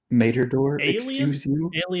and Materdor, Alien? excuse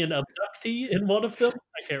you. Alien Abductee in one of them?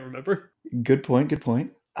 I can't remember. Good point, good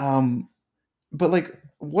point. But like,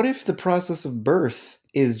 what if the process of birth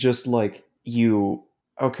is just like you?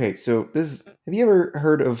 Okay, so this. Have you ever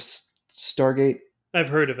heard of Stargate? I've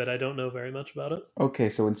heard of it. I don't know very much about it. Okay,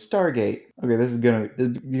 so in Stargate, okay, this is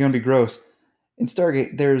gonna be gross. In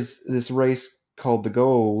Stargate, there's this race called the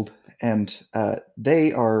Gold, and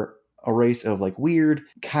they are a race of like weird,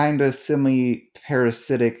 kind of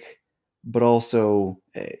semi-parasitic, but also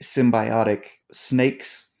symbiotic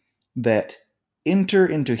snakes that enter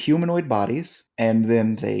into humanoid bodies, and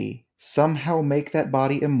then they somehow make that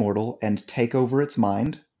body immortal and take over its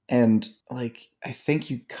mind. And like, I think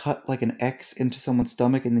you cut like an X into someone's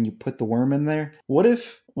stomach and then you put the worm in there. What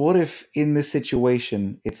if in this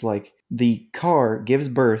situation it's like the car gives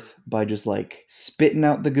birth by just like spitting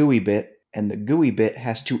out the gooey bit, and the gooey bit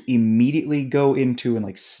has to immediately go into and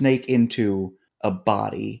like snake into a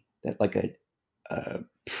body that like a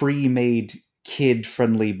pre-made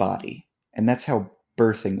kid-friendly body. And that's how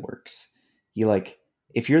birthing works. You like,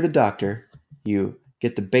 if you're the doctor, you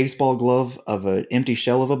get the baseball glove of an empty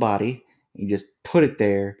shell of a body, and you just put it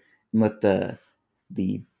there and let the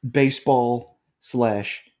baseball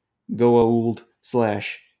slash go old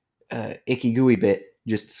slash icky gooey bit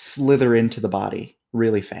just slither into the body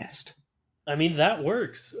really fast. I mean, that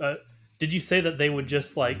works. Did you say that they would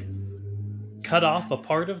just like cut off a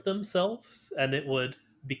part of themselves and it would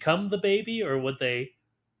become the baby, or would they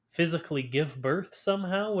physically give birth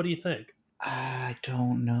somehow? What do you think? I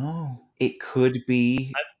don't know. It could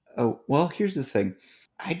be. Oh, well, here's the thing.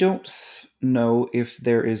 I don't know if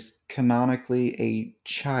there is canonically a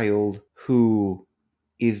child who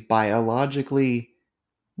is biologically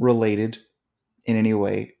related in any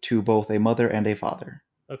way to both a mother and a father.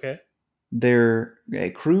 Okay. Their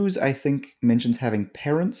Cruz, I think, mentions having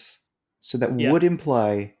parents, so that Yeah. would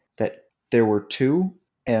imply that there were two.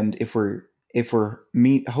 And if we're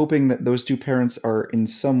hoping that those two parents are in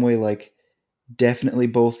some way like definitely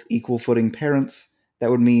both equal footing parents, that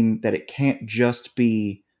would mean that it can't just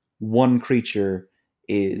be one creature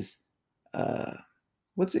is uh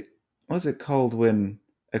what's it called when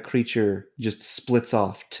a creature just splits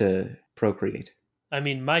off to procreate? I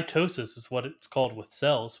mean, mitosis is what it's called with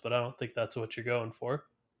cells, but I don't think that's what you're going for.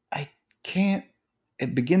 I can't.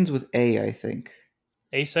 It begins with A, I think.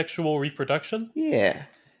 Asexual reproduction? Yeah.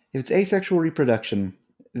 If it's asexual reproduction,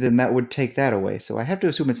 then that would take that away. So I have to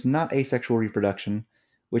assume it's not asexual reproduction,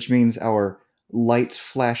 which means our lights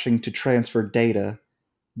flashing to transfer data.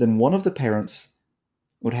 Then one of the parents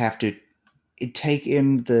would have to take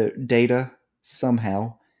in the data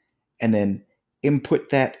somehow and then input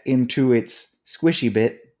that into its squishy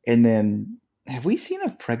bit. And then, have we seen a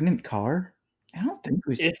pregnant car? I don't think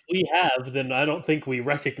we've seen. If we have, then I don't think we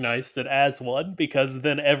recognized it as one, because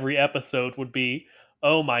then every episode would be,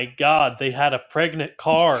 oh my god, they had a pregnant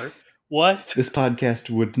car. What? This podcast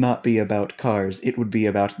would not be about cars. It would be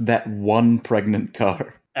about that one pregnant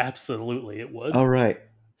car. Absolutely, it would. All right.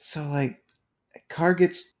 So, like, a car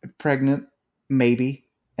gets pregnant, maybe,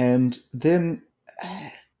 and then uh,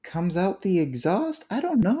 comes out the exhaust? I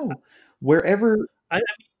don't know. Wherever. I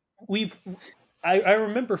we've I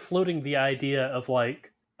remember floating the idea of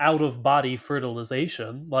like out of body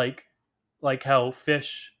fertilization, like how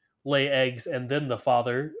fish lay eggs and then the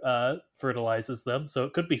father fertilizes them. So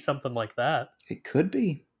it could be something like that. It could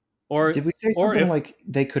be. Or Did we say or something if like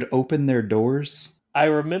they could open their doors? I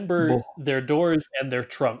remember Bo- their doors and their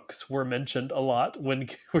trunks were mentioned a lot when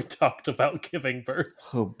we talked about giving birth.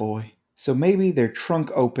 Oh boy. So maybe their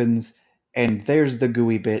trunk opens and there's the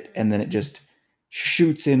gooey bit, and then it just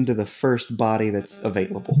shoots into the first body that's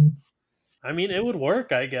available. I mean, it would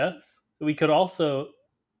work, I guess. We could also,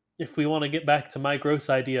 if we want to get back to my gross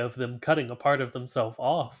idea of them cutting a part of themselves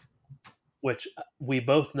off, which we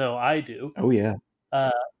both know I do, Oh yeah.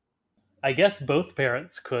 uh, I guess both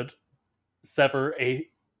parents could sever a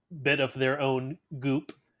bit of their own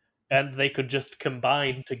goop and they could just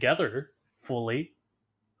combine together fully,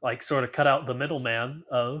 like sort of cut out the middleman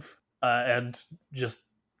of, and just,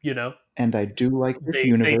 you know, And I do like this they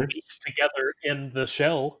meet universe. together in the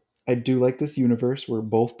shell. I do like this universe where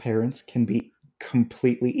both parents can be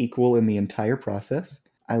completely equal in the entire process.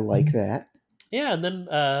 I like that. Yeah, and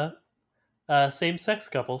then same sex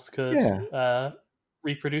couples could Yeah,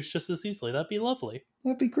 reproduce just as easily. That'd be lovely.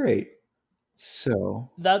 that'd be great. So,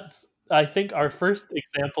 That's, I think, our first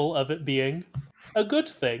example of it being a good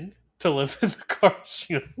thing to live in the Cars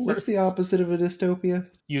what's the universe. opposite of a dystopia?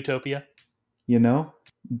 Utopia. You know?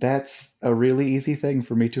 That's a really easy thing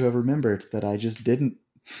for me to have remembered that I just didn't.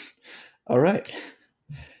 All right.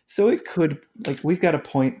 So it could, like, we've got a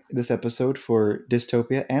point this episode for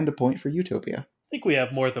dystopia and a point for utopia. I think we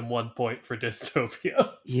have more than one point for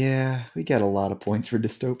dystopia. Yeah, we got a lot of points for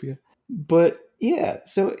dystopia. But yeah,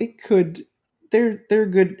 so it could, there are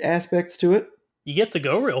good aspects to it, You get to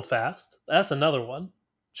go real fast. That's another one.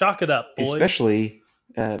 Chalk it up, boys. especially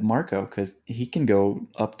Marco, because he can go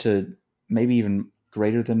up to maybe even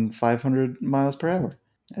greater than 500 miles per hour.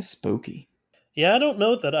 That's spooky. Yeah, I don't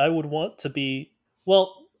know that I would want to be.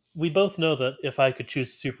 Well, we both know that if I could choose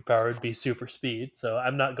a superpower, it'd be super speed. So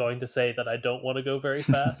I'm not going to say that I don't want to go very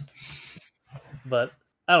fast. But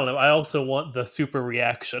I don't know. I also want the super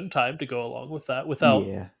reaction time to go along with that. Without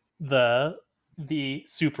Yeah, the the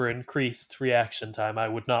super increased reaction time, I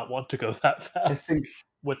would not want to go that I fast think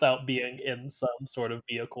without being in some sort of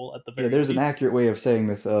vehicle at the yeah, very there's an least. accurate way of saying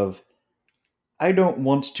this of I don't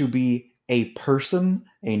want to be a person,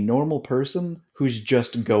 a normal person who's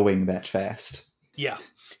just going that fast. Yeah,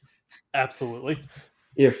 absolutely.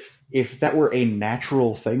 If that were a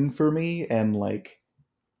natural thing for me and like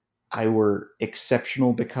I were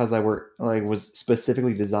exceptional because I was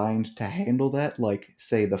specifically designed to handle that, like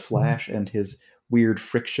say the Flash and his weird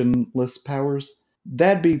frictionless powers,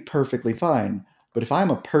 that'd be perfectly fine. But if I'm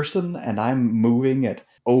a person and I'm moving at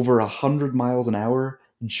over 100 miles an hour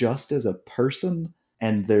just as a person,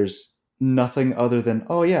 and there's nothing other than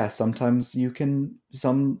oh yeah, sometimes you can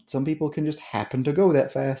some people can just happen to go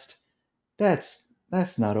that fast. That's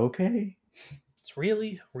not okay. It's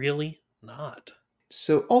really, really not.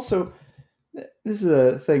 So also this is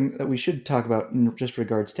a thing that we should talk about in just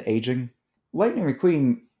regards to aging. Lightning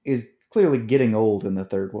McQueen is clearly getting old in the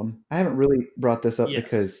third one. I haven't really brought this up Yes.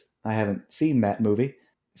 because I haven't seen that movie.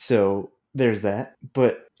 So there's that.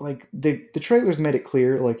 But like the trailers made it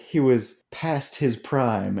clear like he was past his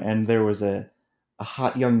prime and there was a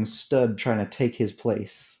hot young stud trying to take his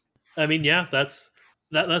place. I mean, yeah, that's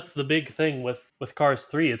the big thing with Cars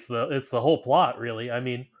 3. It's the whole plot, really. I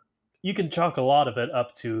mean, you can chalk a lot of it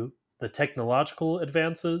up to the technological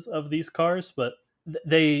advances of these cars, but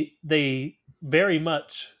they very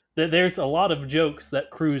much there's a lot of jokes that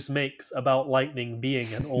Cruz makes about Lightning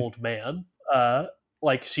being an old man.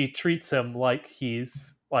 Like she treats him like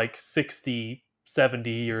he's like 60, 70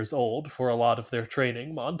 years old for a lot of their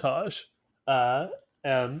training montage. Uh,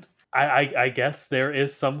 and I guess there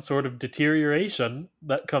is some sort of deterioration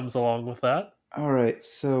that comes along with that. All right,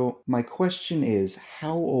 so my question is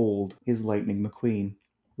how old is Lightning McQueen?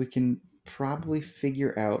 We can probably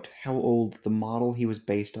figure out how old the model he was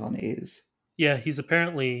based on is. Yeah, he's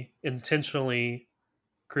apparently intentionally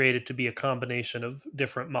created to be a combination of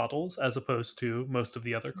different models as opposed to most of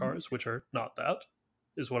the other cars, which are not that,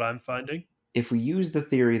 is what I'm finding. If we use the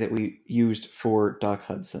theory that we used for Doc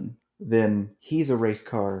Hudson, then he's a race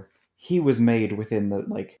car. He was made within the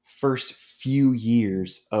like first few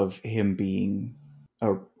years of him being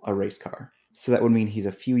a race car. So that would mean he's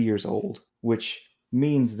a few years old, which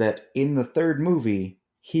means that in the third movie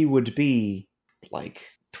he would be like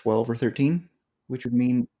 12 or 13, which would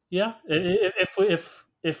mean Yeah,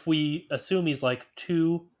 if we assume he's like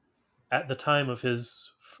 2 at the time of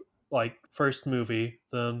his like first movie,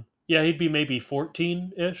 then yeah, he'd be maybe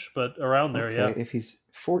 14-ish, but around there, okay, yeah. if he's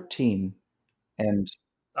 14 and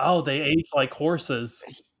Oh, they age like horses.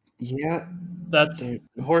 yeah, That's they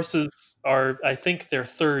horses are, I think their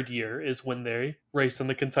third year is when they race in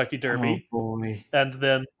the Kentucky oh Derby, boy. and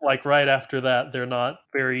then like right after that, they're not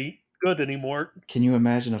very good anymore. Can you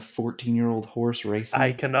imagine a 14-year-old horse I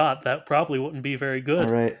racing? cannot. That probably wouldn't be very All good.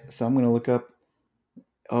 right, so I'm going to look up.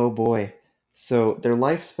 Oh boy. So their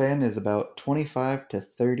lifespan is about 25 to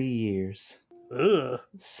 30 years. Ugh.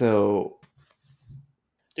 So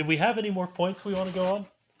Did we have any more points we want to go on?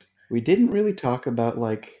 we didn't really talk about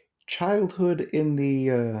like childhood in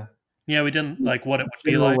the Yeah, we didn't like what it would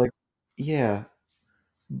be General, like. like, yeah,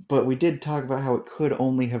 but we did talk about how it could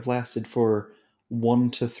only have lasted for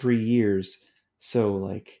 1 to 3 years. So,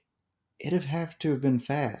 like, it'd have to have been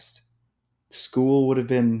fast. School would have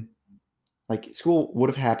been, like, school would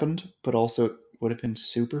have happened, but also it would have been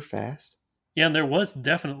super fast. Yeah, and there was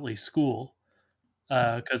definitely school.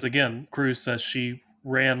 Because again, Cruz says she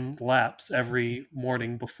ran laps every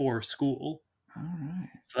morning before school. All right.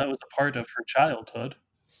 So that was a part of her childhood.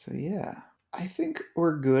 So, yeah, I think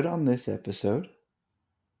we're good on this episode.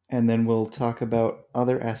 And then we'll talk about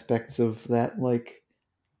other aspects of that, like,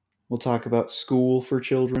 we'll talk about school for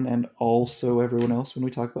children and also everyone else when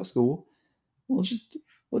we talk about school. We'll just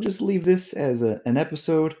we'll just leave this as an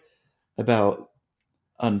episode about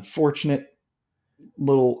unfortunate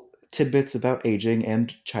little tidbits about aging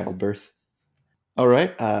and childbirth. All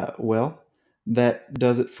right. Well, that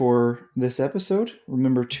does it for this episode.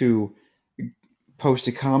 Remember to post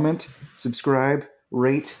a comment, subscribe,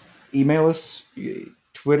 rate, email us,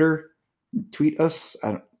 Twitter, tweet us.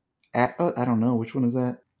 I don't know which one is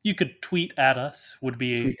that. You could tweet at us, would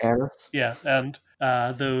be, Tweet at us. yeah, and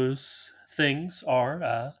those things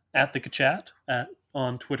are at the Kachat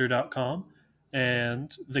on twitter.com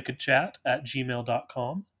and the Kachat at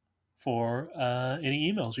gmail.com for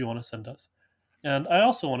any emails you want to send us. And I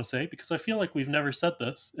also want to say, because I feel like we've never said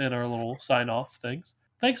this in our little sign off things,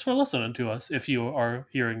 thanks for listening to us if you are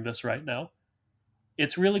hearing this right now.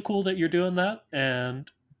 It's really cool that you're doing that, and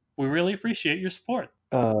we really appreciate your support.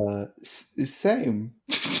 Same.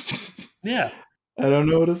 Yeah. I don't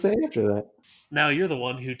know what to say after that. Now you're the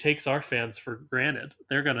one who takes our fans for granted.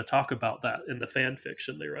 They're going to talk about that in the fan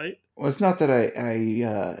fiction they write. Well, it's not that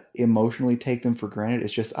I emotionally take them for granted.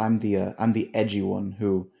 It's just I'm the edgy one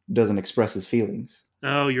who doesn't express his feelings.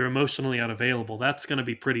 Oh, you're emotionally unavailable. That's going to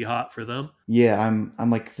be pretty hot for them. Yeah, I'm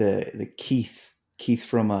like the Keith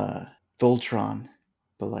from Voltron,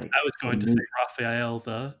 but like I was a going to say new. Raphael,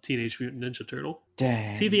 the Teenage Mutant Ninja Turtle.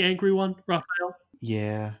 Is he the Dang. angry one, Raphael?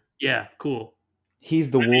 Yeah, Yeah, cool.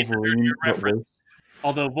 he's the I made the Wolverine, nerdier but reference. worse.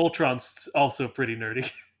 Although Voltron's also pretty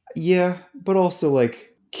nerdy. Yeah, but also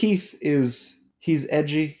like Keith is he's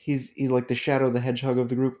edgy. He's like the Shadow the Hedgehog of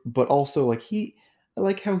the group, but also like I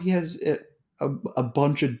like how he has a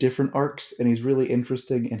bunch of different arcs, and he's really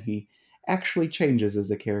interesting, and he actually changes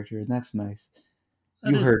as a character, and that's nice.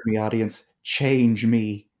 That You is. heard me, audience. Change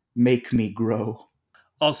me, make me grow.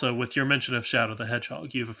 Also, with your mention of Shadow the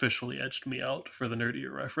Hedgehog, you've officially edged me out for the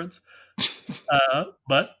nerdier reference.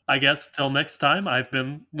 But I guess till next time, I've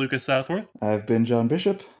been Lucas Southworth. I've been John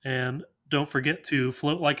Bishop, And don't forget to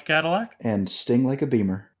float like a Cadillac. and sting like a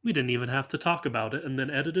beamer. We didn't even have to talk about it and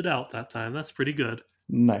then edit it out that time. That's pretty good.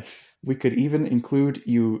 Nice. We could even include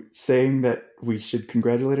you saying that we should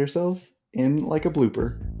congratulate ourselves in like a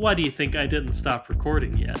blooper. Why do you think I didn't stop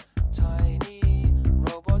recording yet?